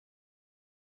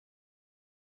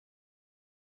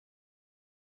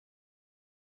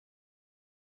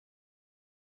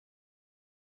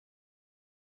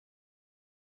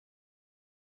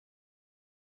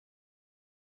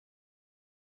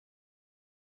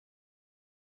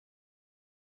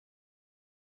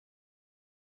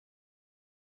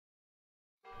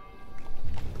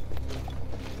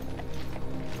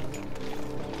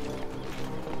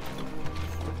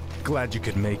Glad you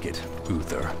could make it,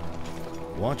 Uther.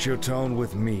 Watch your tone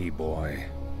with me, boy.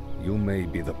 You may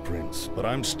be the prince, but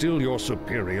I'm still your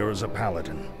superior as a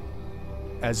paladin.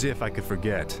 As if I could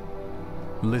forget.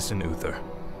 Listen, Uther.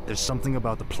 There's something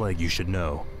about the plague you should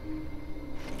know.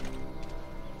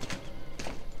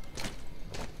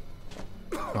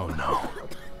 Oh no.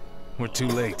 We're too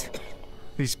late.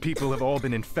 These people have all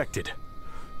been infected.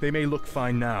 They may look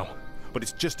fine now, but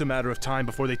it's just a matter of time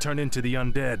before they turn into the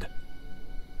undead.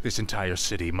 This entire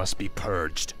city must be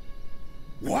purged.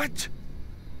 What?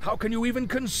 How can you even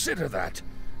consider that?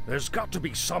 There's got to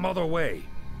be some other way.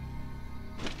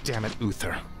 Damn it,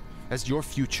 Uther. As your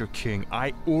future king,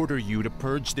 I order you to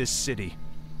purge this city.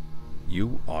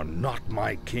 You are not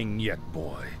my king yet,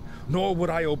 boy. Nor would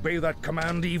I obey that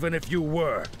command even if you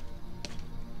were.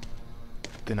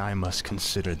 Then I must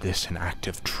consider this an act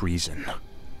of treason.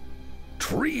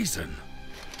 Treason?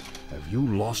 Have you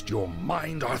lost your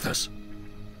mind, Arthas?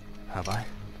 Have I?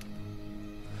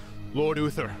 Lord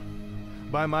Uther,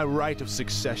 by my right of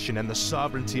succession and the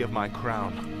sovereignty of my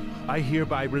crown, I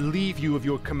hereby relieve you of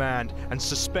your command and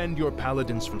suspend your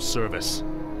paladins from service.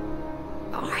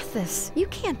 Arthas, you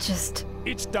can't just...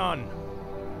 It's done.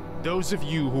 Those of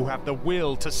you who have the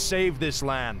will to save this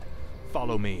land,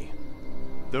 follow me.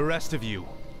 The rest of you,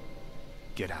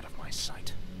 get out of my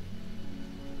sight.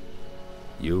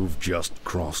 You've just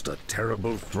crossed a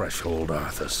terrible threshold,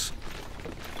 Arthas.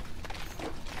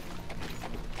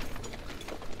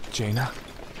 Jaina?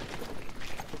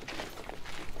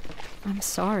 I'm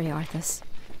sorry, Arthas.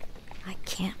 I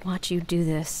can't watch you do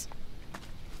this.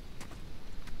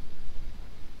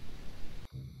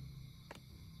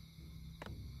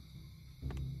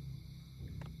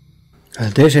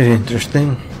 This is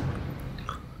interesting.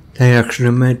 They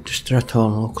actually made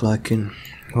Stratholme look like in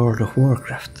World of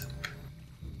Warcraft.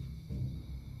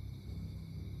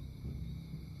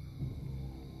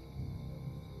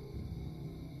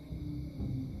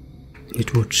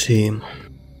 It would seem,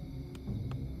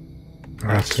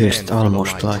 or at least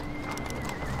almost like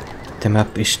the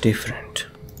map is different.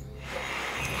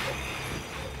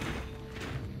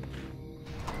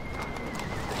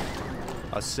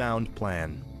 A sound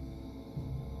plan.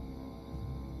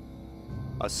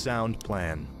 A sound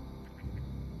plan.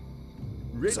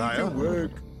 Ready to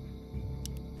work.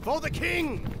 For the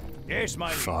king! Yes, my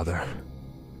Father,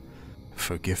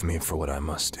 forgive me for what I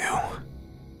must do.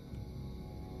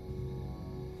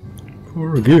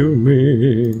 Forgive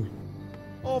me.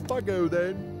 Off I go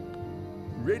then.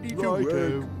 Ready to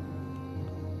work.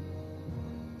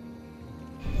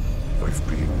 I've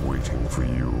been waiting for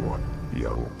you,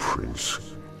 young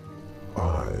prince.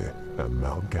 I am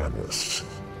Mal'Ganis.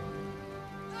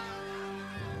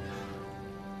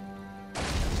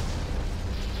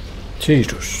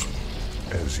 Jesus.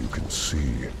 As you can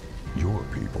see, your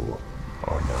people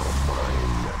are now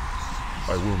mine.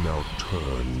 I will now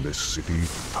turn this city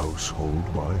household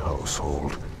by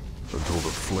household until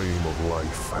the flame of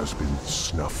life has been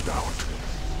snuffed out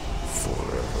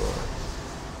forever.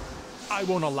 I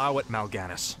won't allow it,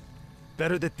 Mal'Ganis.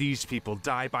 Better that these people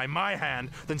die by my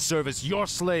hand than serve as your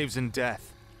slaves in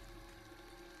death.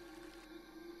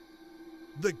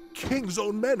 The king's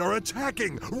own men are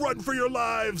attacking! Run for your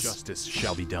lives! Justice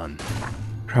shall be done.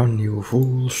 Run, you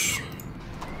fools.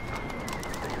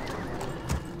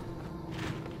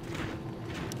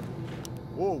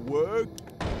 Or work.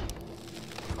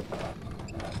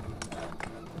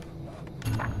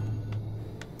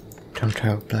 Don't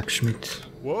have blacksmith.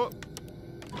 What?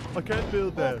 I can't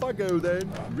build that. Off I go then.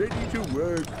 Ready to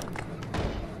work.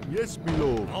 Yes, my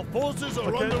lord. Our forces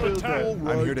are under attack.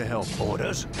 Right. I'm here to help.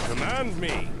 Orders? Command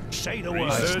me. Say the word.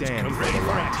 I stand ready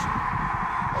for action.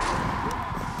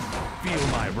 Feel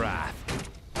my wrath.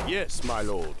 Yes, my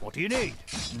lord. What do you need?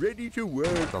 Ready to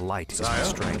work. The light is my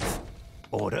strength.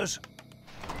 Orders?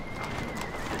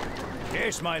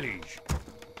 Yes, my liege.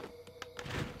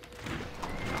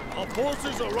 Our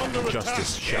forces are under attack.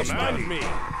 Justice shall be done. Me.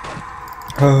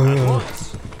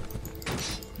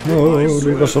 No,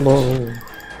 leave us alone.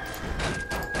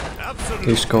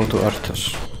 Please go to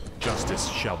Arthas. Justice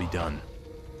shall be done.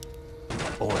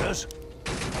 Orders?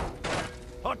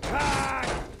 Attack!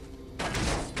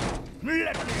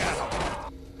 Let me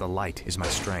out! The light is my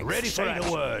strength. Ready for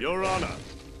the word, Your Honor.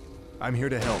 I'm here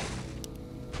to help.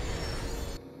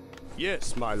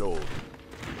 Yes, my lord.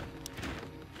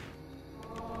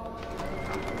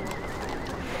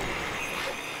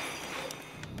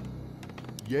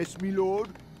 Yes, my lord.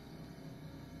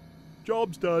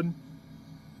 Job's done.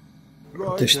 Right.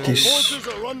 What is this? Forces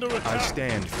are under attack. I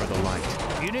stand for the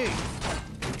light. You need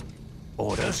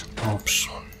orders. Oops.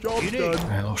 Job's done.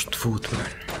 I lost footman.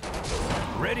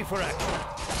 Ready for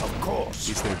action. Of course.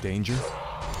 Is there danger?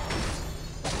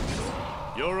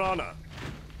 Your Honor.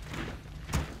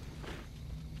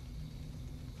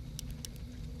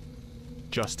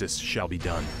 Justice shall be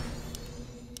done.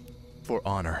 For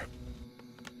honor.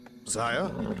 Sire?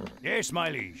 Yes, my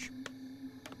liege.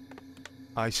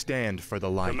 I stand for the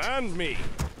light. Command me.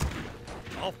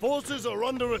 Our forces are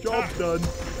under attack. Job done.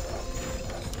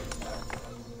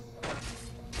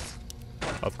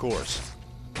 Of course.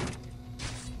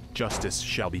 Justice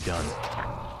shall be done.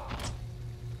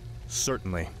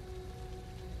 Certainly.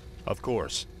 Of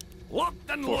course. Locked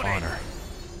and For loaded. honor.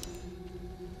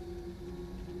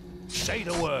 Say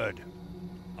the word.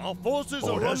 Our forces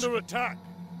are Orders. under attack.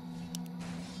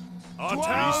 Our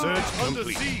town is under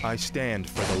siege. I stand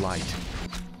for the light.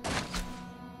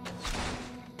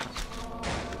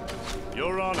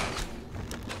 Your Honor.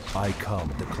 I come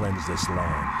to cleanse this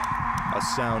land. A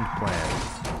sound plan.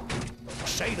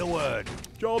 Say the word.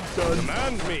 Job done.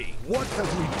 Command me. What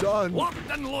have we done? Locked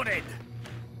and loaded.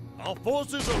 Our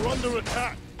forces are under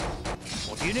attack.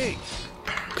 What do you need?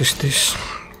 What is this?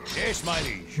 Yes, my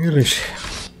liege. Really?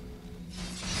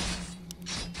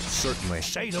 Certainly.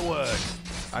 Say the word.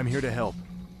 I'm here to help.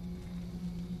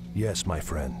 Yes, my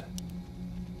friend.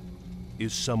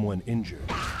 Is someone injured?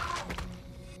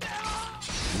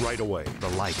 Right away. The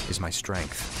light is my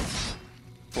strength.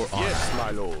 For honor. Yes,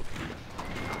 my lord.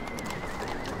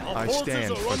 Our I forces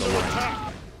stand are for the under light.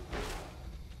 attack.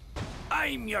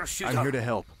 I'm your shooter. I'm here to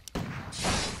help.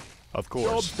 Of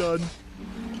course. Job done.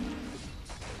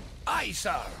 Aye,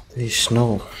 sir. This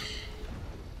snow.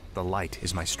 The light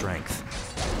is my strength.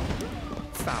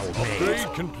 Foul made.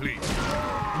 Upgrade complete.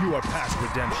 You are past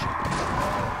redemption.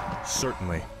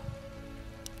 Certainly.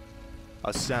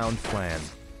 A sound plan.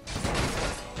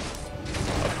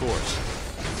 Of course.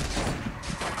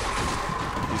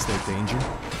 Is there danger?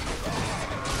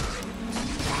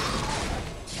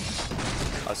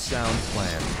 A sound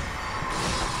plan.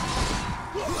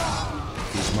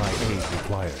 Is my aid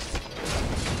required?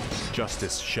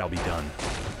 Justice shall be done.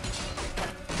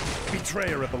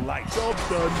 Betrayer of the light. Job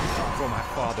done. For my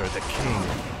father, the king.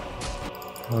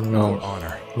 Oh For no.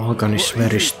 honor. Morgan is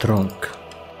very strong.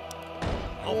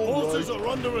 Our forces are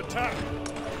under attack.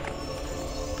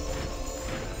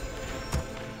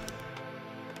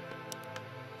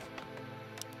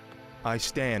 I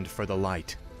stand for the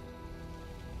light.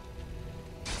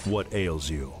 What ails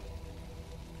you?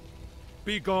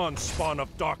 Be gone, spawn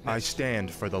of darkness. I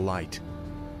stand for the light.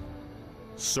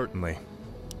 Certainly.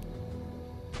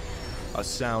 A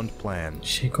sound plan.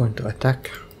 Is he going to attack?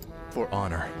 For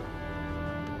honor.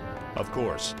 Of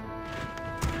course.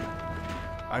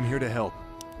 I'm here to help.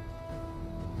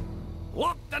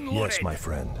 Locked and loaded. Yes, my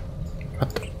friend.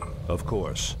 What? Of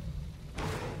course.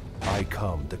 I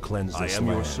come to cleanse I this am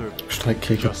your land. servant. Looks like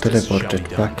he got Justice shall be teleported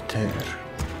done. back there.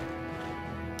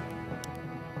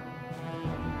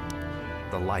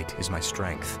 The light is my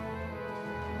strength.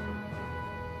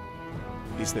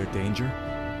 Is there danger?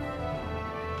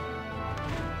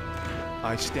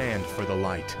 I stand for the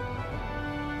light.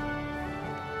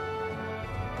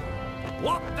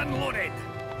 Locked and loaded.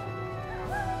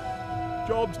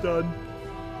 Job's done.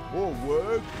 More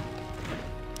work.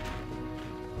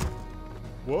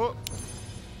 What?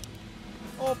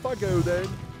 Off I go then.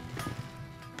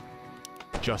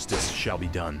 Justice shall be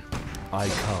done. I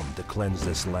come to cleanse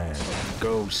this land.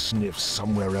 Go sniff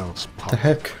somewhere else, The pup.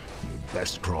 heck? You'd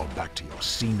best crawl back to your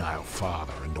senile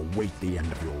father and await the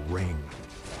end of your reign.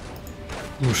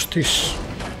 Who's this?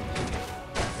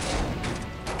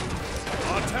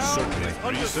 Our town Certainly. is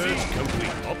under siege.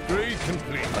 Complete. Upgrade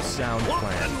complete. A sound Locked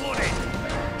plan. and loaded.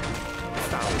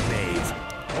 Foul made.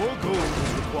 More gold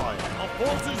is required. Our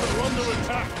forces are under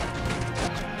attack.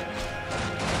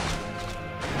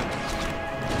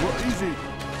 What is it?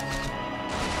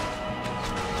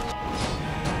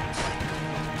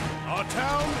 Our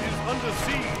town is under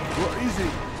siege. What is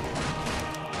it?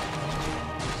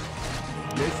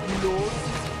 Yes, my lord.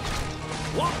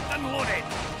 Locked and loaded.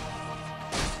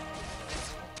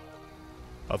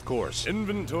 Of course.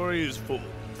 Inventory is full.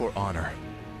 For honor.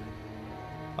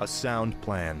 A sound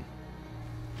plan.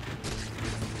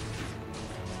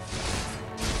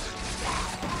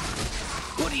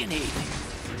 What do you need?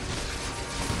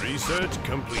 Research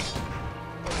complete.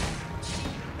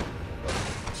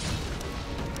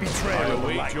 Betrayer I of the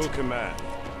await light. your command.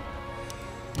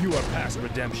 You are past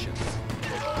redemption.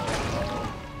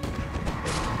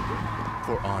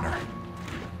 For honor.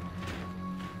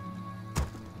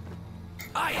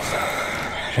 Aye,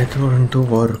 sir. Return to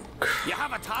work. You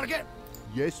have a target?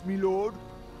 Yes, my lord.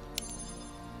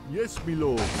 Yes, my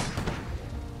lord.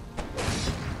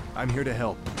 I'm here to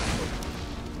help.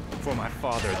 For my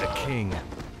father, the king.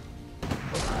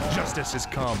 Justice has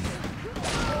come.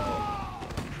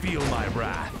 Feel my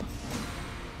wrath.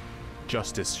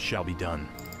 Justice shall be done.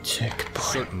 Checkpoint.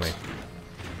 Certainly.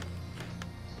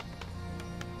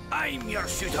 I'm your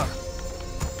shooter.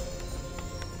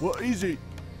 What is it?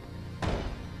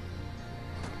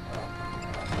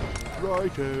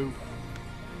 Righto.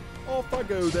 Off I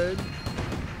go then.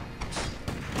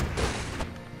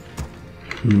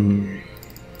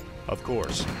 Of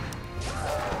course.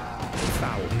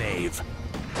 Foul knave.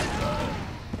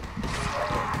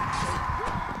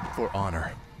 For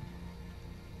honor.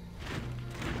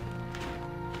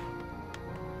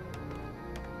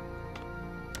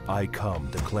 I come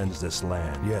to cleanse this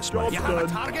land. Yes, my Job friend. done.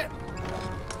 Target?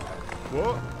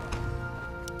 What?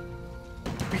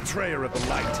 Betrayer of the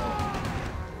light.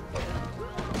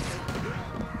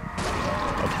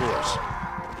 Of course.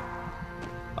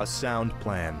 A sound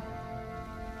plan.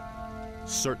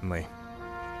 Certainly.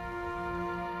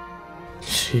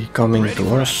 She coming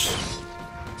to us.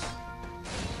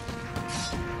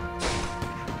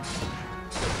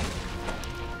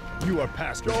 You are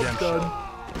past Job redemption. done.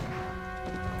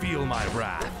 Feel my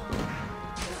wrath.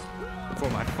 For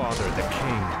my father, the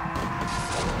king.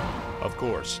 Of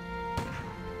course.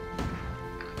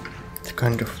 It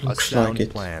kind of A looks sound like it.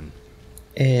 plan.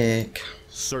 Egg.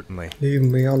 Certainly. Leave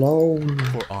me alone.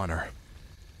 For honor.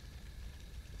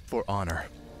 For honor.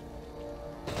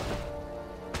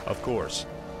 Of course.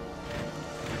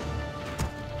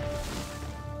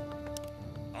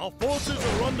 Our forces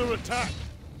are under attack.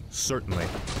 Certainly.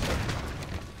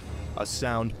 A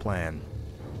sound plan.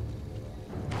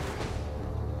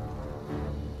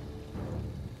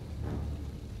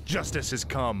 Justice has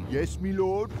come. Yes, me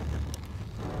lord.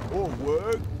 All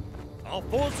work. Our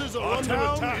forces are under attack.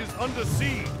 Our town is under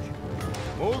siege.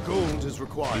 More gold is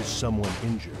required. Is someone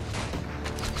injured?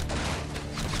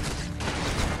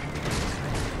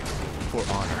 For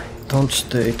honor. Don't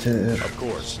stay there. Of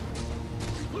course.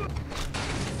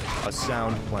 A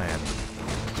sound plan.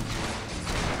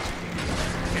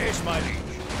 Yes, my liege.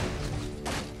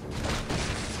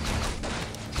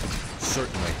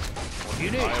 Certainly. What do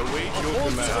you need? I await your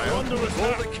command. Are under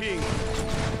attack. For the king.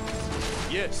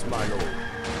 Yes, my lord.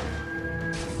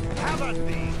 Have at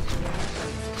thee.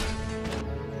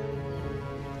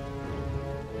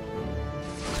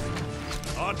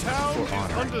 Our town For is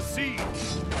honor. under siege.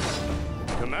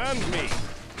 Command me.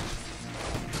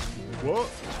 What?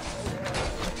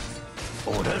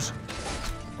 Orders?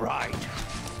 Right.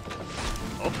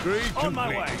 Upgrade complete. On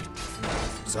my way.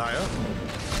 Sire?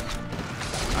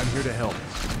 I'm here to help.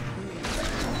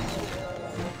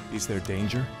 Is there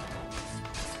danger?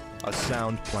 A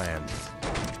sound plan.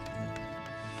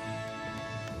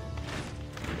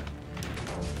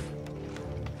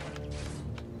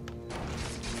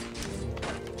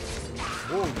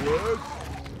 More work.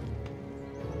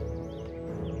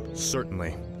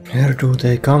 Certainly. Where do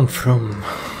they come from?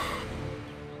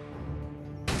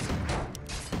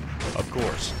 Of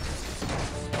course.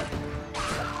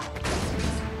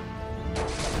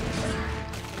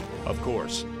 Of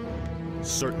course.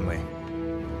 Certainly.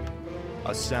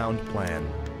 A sound plan.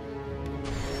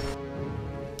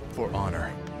 For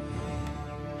honor.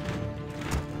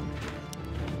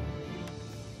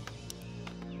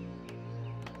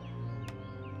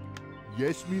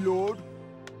 Yes, me lord.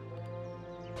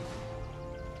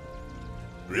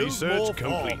 Research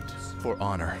complete. For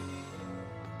honor.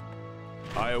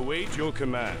 I await your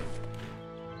command.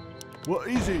 What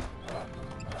is it?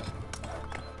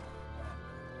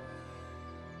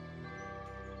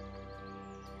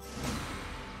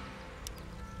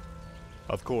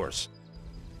 Of course.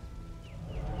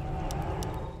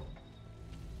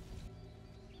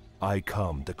 I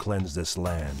come to cleanse this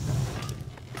land.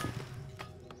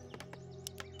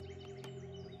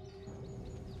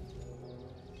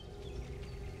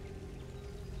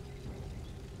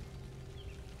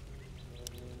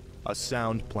 A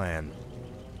sound plan.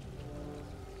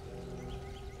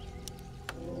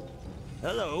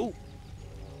 Hello.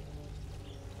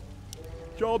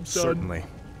 Job's done. Certainly.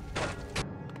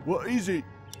 What is it?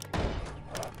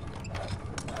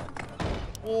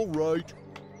 All right.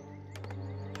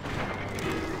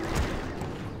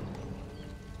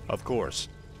 Of course.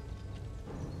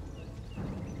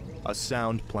 A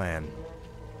sound plan.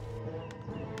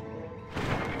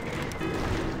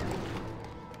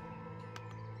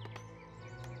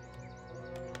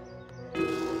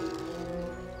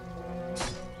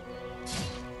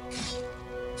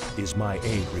 Is my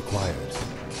aid required?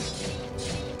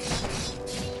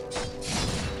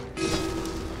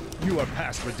 You are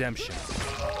past redemption.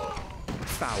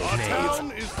 Foul Our knave.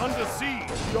 town is under siege.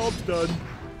 Job's done.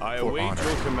 I For await honor.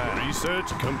 your command. Research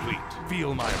complete.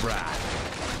 Feel my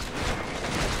wrath.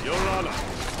 Your honor.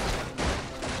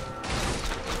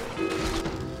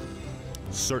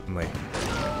 Certainly.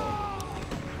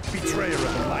 Betrayer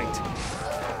of the light.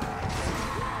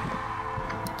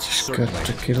 Just got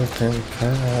to kill them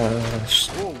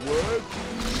fast. Forward.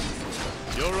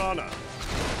 Your honor.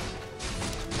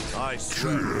 I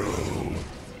swear.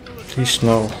 Please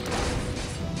no.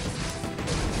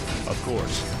 Of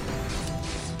course.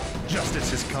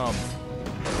 Justice has come.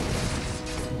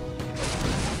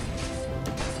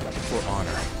 For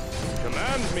honor.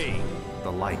 Command me.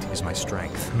 The light is my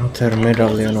strength. Another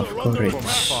medallion of For my courage.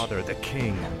 father, the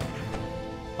king.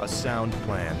 A sound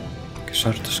plan. Kes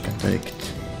Arthas can take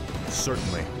it.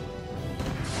 Certainly.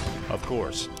 Of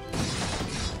course.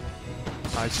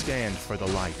 I stand for the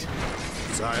light.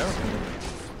 Sire.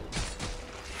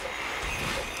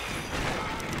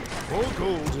 All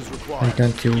gold is Why required.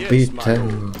 can't you Yes, beat my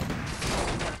them? lord.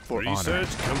 For honor.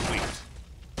 Research complete.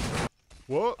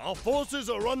 What? Our forces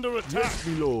are under attack. Yes,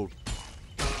 my lord.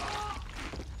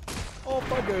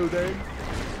 Off I go then.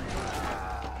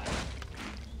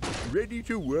 Ready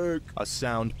to work. A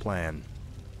sound plan.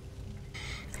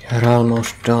 You're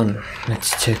almost done.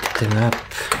 Let's check the map.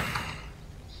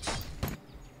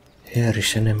 Here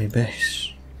is enemy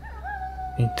base.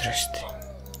 Interesting.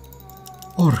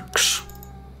 Orcs.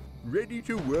 Ready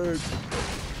to work.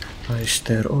 Why is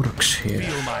there orcs here?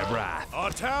 Feel my wrath.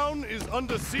 Our town is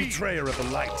under siege. Betrayer of the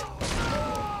light.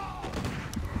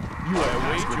 You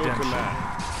await your redemption. command.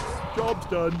 Job's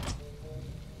done.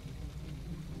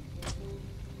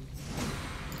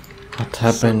 What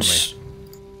happens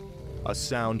A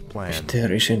sound plan. if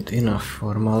there isn't enough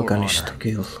for Mal'Ganis to honor.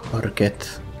 kill or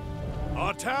get?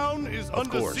 Our town is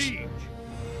under course. siege.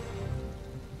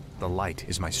 The light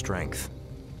is my strength.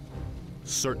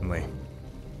 Certainly.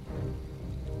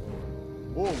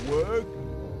 More work.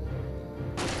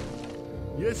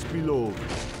 Yes, my lord.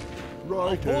 Our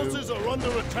Right. forces are under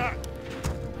attack.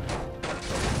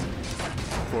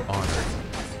 For honor.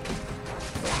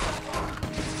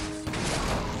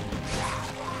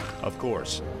 Of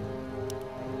course.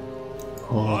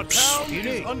 Our Oops. town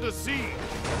is under siege.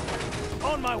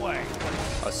 On my way.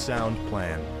 A sound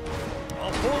plan.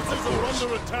 Our forces are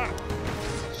under attack.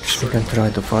 We can try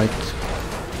to fight.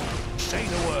 Say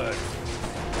the word.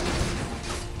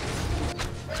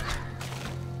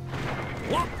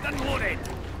 Locked and loaded.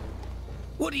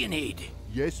 What do you need?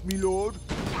 Yes, my lord.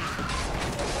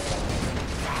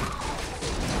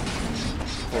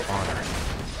 For honor.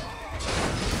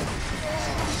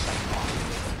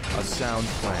 A sound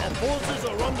plan. Forces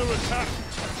are under attack.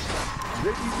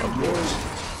 Ready to Of work. course.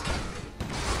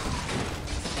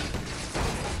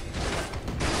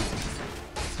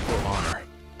 For honor.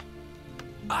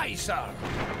 Aye, sir.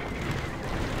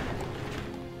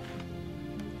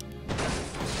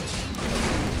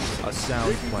 A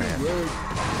sound plan. Work.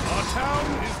 Our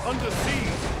town is under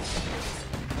siege.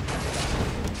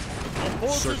 Our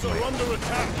forces Certainly. are under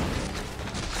attack.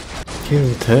 Kill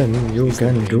them, you Is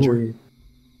there can do danger? it.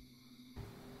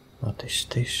 What is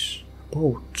this?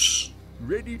 Boats.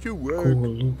 Ready to work. Cool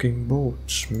looking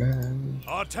boats, man.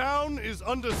 Our town is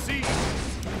under siege.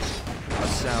 A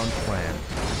sound plan.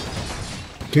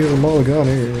 Kill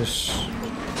Mal'Ganis.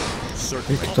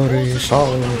 Certainly. Victory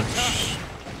sounds.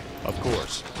 Of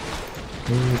course.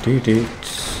 We did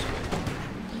it.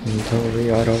 Until we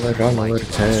are overrun over Light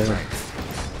is my there.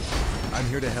 strength. I'm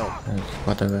here to help. And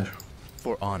whatever.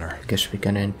 For honor. Guess we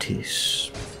can end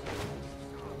this.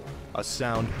 A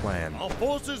sound plan. Our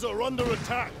forces are under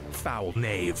attack. Foul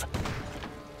knave.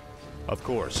 Of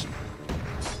course.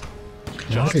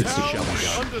 What is Town shall be is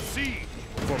done. under siege.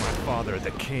 For my father,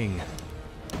 the king.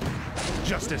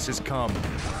 Justice has come.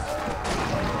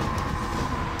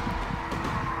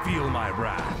 Feel my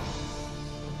wrath.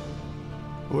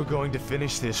 We're going to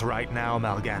finish this right now,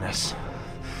 Mal'Ganis.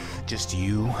 Just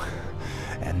you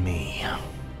and me.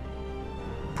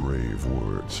 Brave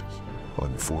words.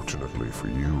 Unfortunately for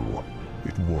you,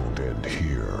 it won't end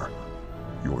here.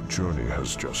 Your journey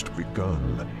has just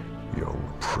begun,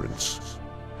 young prince.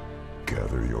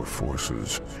 Gather your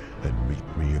forces and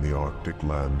meet me in the Arctic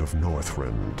land of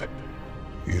Northrend.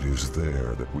 It is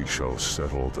there that we shall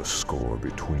settle the score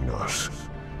between us.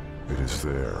 It is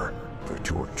there that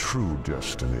your true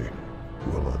destiny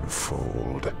will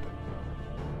unfold.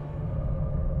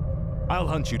 I'll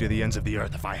hunt you to the ends of the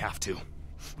earth if I have to.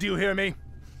 Do you hear me?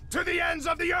 To the ends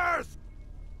of the earth!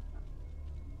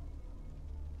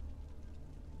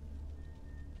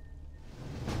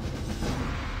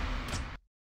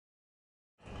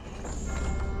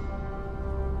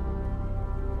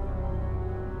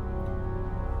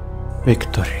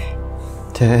 Victory.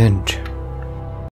 The end.